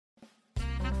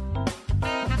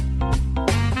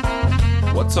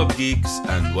What's up geeks,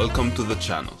 and welcome to the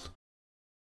channel.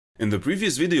 In the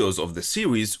previous videos of the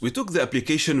series, we took the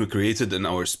application we created in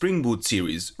our SpringBoot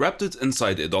series, wrapped it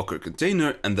inside a Docker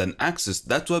container, and then accessed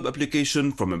that web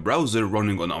application from a browser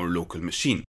running on our local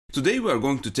machine. Today we are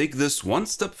going to take this one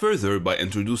step further by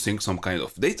introducing some kind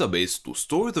of database to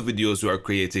store the videos we are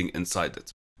creating inside it.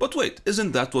 But wait,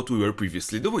 isn't that what we were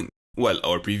previously doing? Well,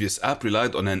 our previous app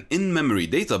relied on an in-memory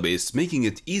database, making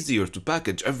it easier to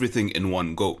package everything in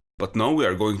one go. But now we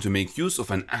are going to make use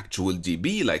of an actual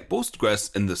DB like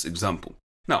Postgres in this example.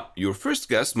 Now, your first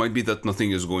guess might be that nothing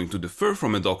is going to differ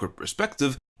from a Docker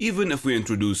perspective, even if we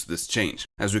introduce this change,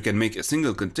 as we can make a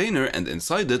single container and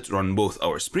inside it run both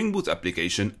our SpringBoot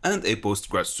application and a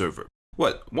Postgres server.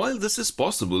 Well, while this is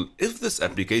possible, if this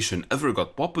application ever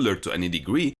got popular to any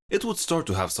degree, it would start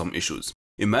to have some issues.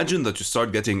 Imagine that you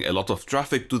start getting a lot of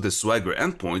traffic to the Swagger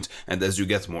endpoint, and as you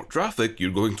get more traffic, you're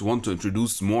going to want to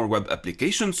introduce more web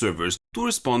application servers to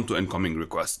respond to incoming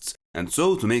requests. And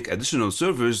so, to make additional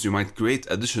servers, you might create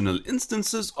additional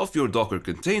instances of your Docker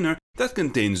container that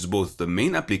contains both the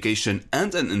main application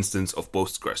and an instance of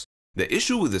Postgres. The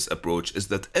issue with this approach is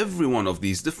that every one of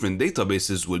these different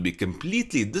databases will be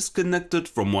completely disconnected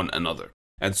from one another.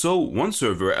 And so, one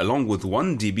server along with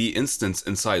one DB instance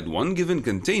inside one given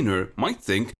container might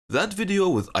think that video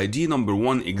with ID number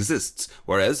 1 exists,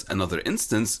 whereas another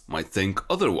instance might think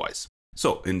otherwise.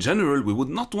 So, in general, we would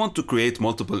not want to create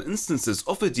multiple instances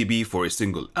of a DB for a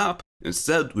single app.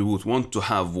 Instead, we would want to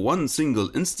have one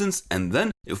single instance, and then,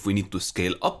 if we need to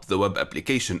scale up the web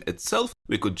application itself,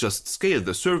 we could just scale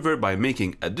the server by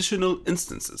making additional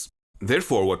instances.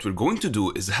 Therefore, what we're going to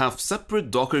do is have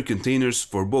separate Docker containers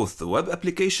for both the web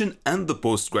application and the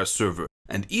Postgres server,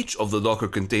 and each of the Docker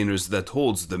containers that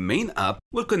holds the main app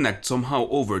will connect somehow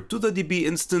over to the DB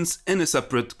instance in a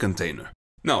separate container.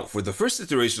 Now, for the first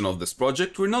iteration of this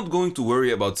project, we're not going to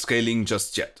worry about scaling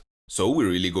just yet. So we're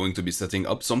really going to be setting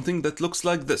up something that looks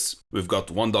like this. We've got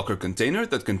one Docker container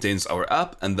that contains our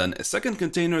app, and then a second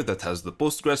container that has the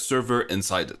Postgres server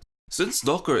inside it. Since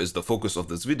Docker is the focus of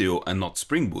this video and not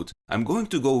Spring Boot, I'm going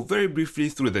to go very briefly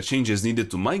through the changes needed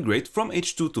to migrate from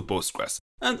H2 to Postgres,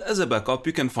 and as a backup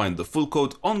you can find the full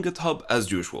code on GitHub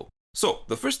as usual. So,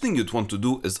 the first thing you'd want to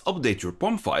do is update your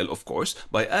POM file, of course,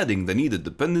 by adding the needed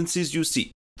dependencies you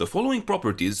see. The following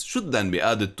properties should then be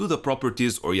added to the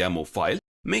properties or YAML file.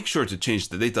 Make sure to change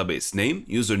the database name,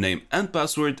 username, and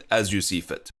password as you see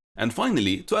fit. And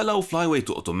finally, to allow Flyway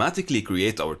to automatically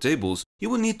create our tables, you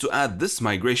will need to add this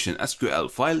migration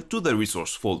SQL file to the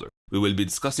resource folder. We will be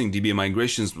discussing DB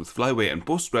migrations with Flyway and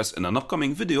Postgres in an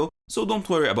upcoming video, so don't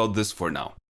worry about this for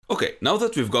now. Okay, now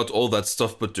that we've got all that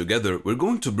stuff put together, we're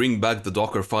going to bring back the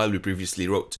Docker file we previously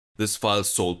wrote. This file's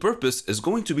sole purpose is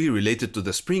going to be related to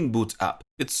the Spring Boot app.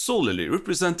 It's solely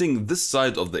representing this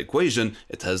side of the equation.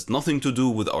 It has nothing to do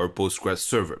with our Postgres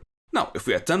server. Now, if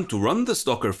we attempt to run this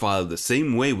Docker file the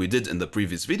same way we did in the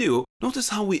previous video, notice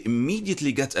how we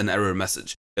immediately get an error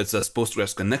message. It says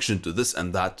Postgres connection to this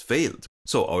and that failed.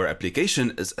 So our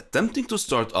application is attempting to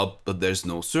start up, but there's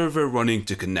no server running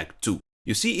to connect to.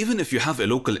 You see, even if you have a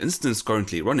local instance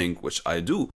currently running, which I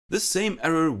do, this same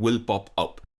error will pop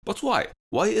up. But why?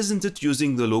 Why isn't it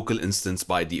using the local instance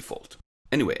by default?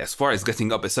 Anyway, as far as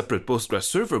getting up a separate Postgres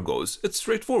server goes, it's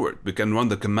straightforward. We can run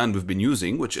the command we've been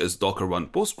using, which is docker run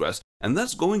Postgres, and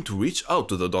that's going to reach out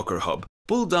to the Docker hub,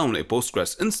 pull down a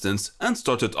Postgres instance, and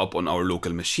start it up on our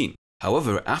local machine.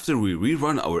 However, after we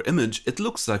rerun our image, it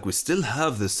looks like we still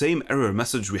have the same error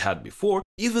message we had before,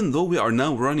 even though we are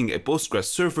now running a Postgres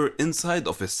server inside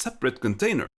of a separate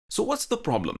container. So what's the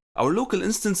problem? Our local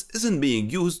instance isn't being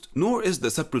used, nor is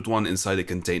the separate one inside a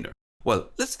container. Well,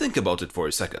 let's think about it for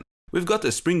a second. We've got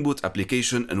a Spring Boot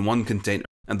application in one container,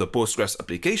 and the Postgres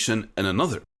application in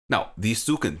another. Now, these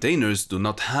two containers do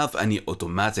not have any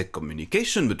automatic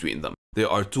communication between them. They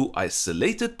are two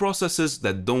isolated processes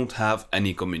that don't have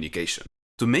any communication.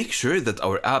 To make sure that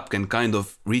our app can kind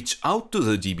of reach out to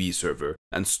the DB server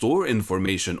and store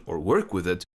information or work with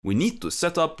it, we need to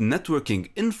set up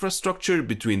networking infrastructure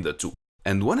between the two.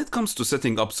 And when it comes to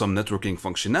setting up some networking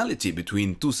functionality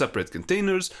between two separate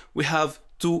containers, we have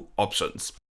two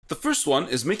options. The first one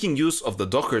is making use of the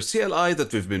Docker CLI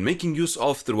that we've been making use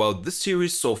of throughout this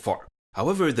series so far.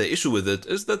 However, the issue with it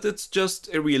is that it's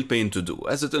just a real pain to do,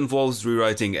 as it involves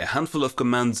rewriting a handful of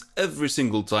commands every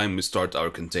single time we start our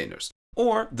containers.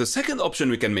 Or, the second option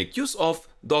we can make use of,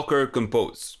 Docker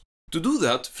Compose. To do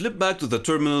that, flip back to the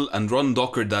terminal and run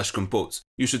docker-compose.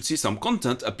 You should see some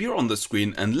content appear on the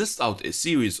screen and list out a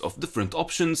series of different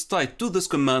options tied to this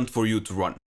command for you to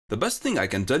run. The best thing I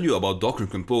can tell you about Docker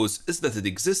Compose is that it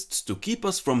exists to keep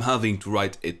us from having to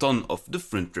write a ton of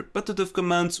different repetitive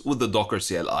commands with the Docker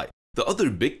CLI. The other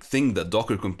big thing that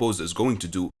Docker Compose is going to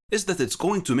do is that it's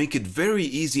going to make it very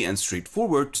easy and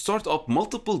straightforward to start up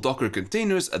multiple Docker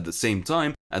containers at the same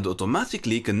time and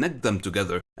automatically connect them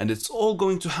together, and it's all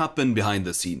going to happen behind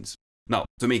the scenes. Now,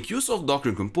 to make use of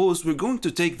Docker Compose, we're going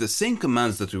to take the same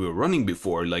commands that we were running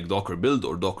before, like docker build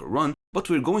or docker run, but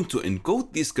we're going to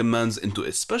encode these commands into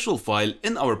a special file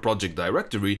in our project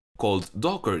directory called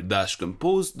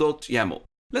docker-compose.yaml.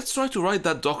 Let's try to write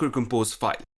that Docker Compose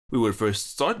file. We will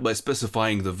first start by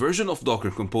specifying the version of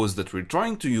Docker Compose that we're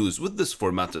trying to use with this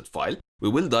formatted file. We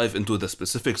will dive into the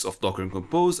specifics of Docker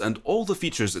Compose and all the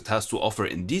features it has to offer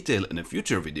in detail in a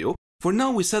future video. For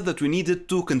now, we said that we needed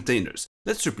 2 containers.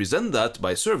 Let's represent that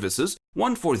by services,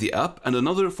 one for the app and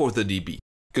another for the DB.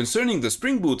 Concerning the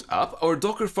SpringBoot app, our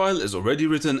Docker file is already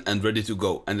written and ready to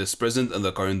go and is present in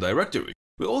the current directory.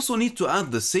 We also need to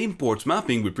add the same port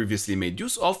mapping we previously made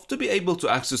use of to be able to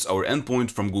access our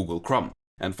endpoint from Google Chrome.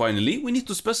 And finally, we need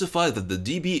to specify that the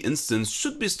DB instance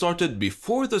should be started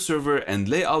before the server and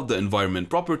lay out the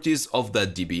environment properties of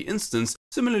that DB instance,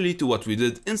 similarly to what we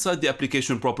did inside the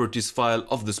application properties file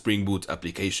of the SpringBoot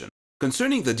application.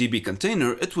 Concerning the DB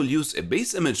container, it will use a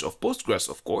base image of Postgres,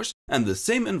 of course, and the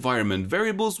same environment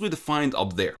variables we defined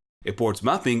up there. A port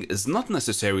mapping is not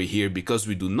necessary here because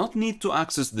we do not need to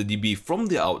access the DB from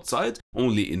the outside,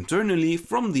 only internally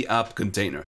from the app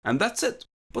container. And that's it.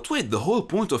 But wait, the whole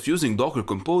point of using Docker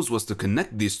Compose was to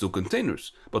connect these 2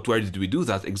 containers. But where did we do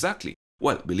that exactly?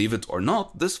 Well, believe it or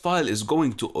not, this file is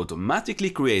going to automatically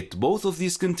create both of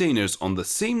these containers on the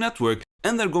same network,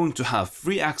 and they're going to have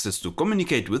free access to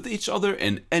communicate with each other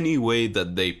in any way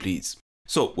that they please.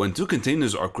 So when 2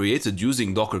 containers are created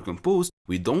using Docker Compose,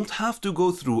 we don't have to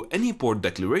go through any port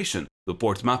declaration. The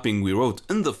port mapping we wrote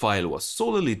in the file was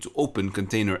solely to open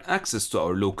container access to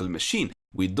our local machine.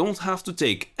 We don't have to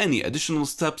take any additional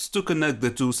steps to connect the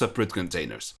 2 separate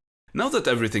containers. Now that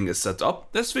everything is set up,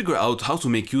 let's figure out how to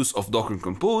make use of Docker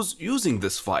Compose using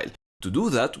this file. To do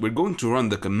that, we're going to run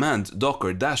the command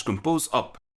docker-compose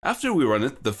up. After we run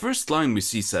it, the first line we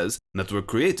see says network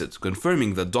created,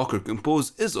 confirming that Docker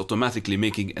Compose is automatically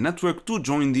making a network to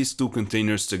join these 2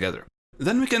 containers together.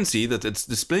 Then we can see that it's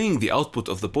displaying the output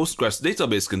of the Postgres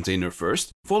database container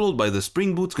first, followed by the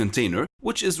SpringBoot container,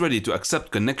 which is ready to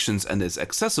accept connections and is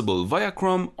accessible via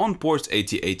Chrome on port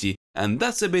 8080, and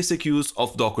that's a basic use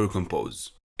of Docker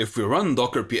Compose. If we run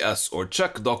docker ps or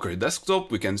check docker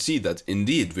desktop, we can see that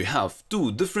indeed we have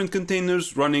 2 different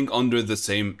containers running under the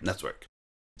same network.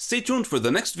 Stay tuned for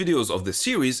the next videos of this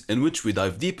series in which we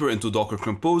dive deeper into Docker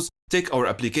Compose, take our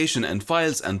application and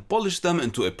files and polish them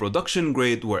into a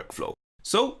production-grade workflow.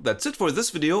 So that's it for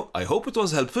this video. I hope it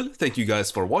was helpful. Thank you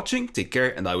guys for watching. Take care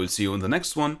and I will see you in the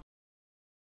next one.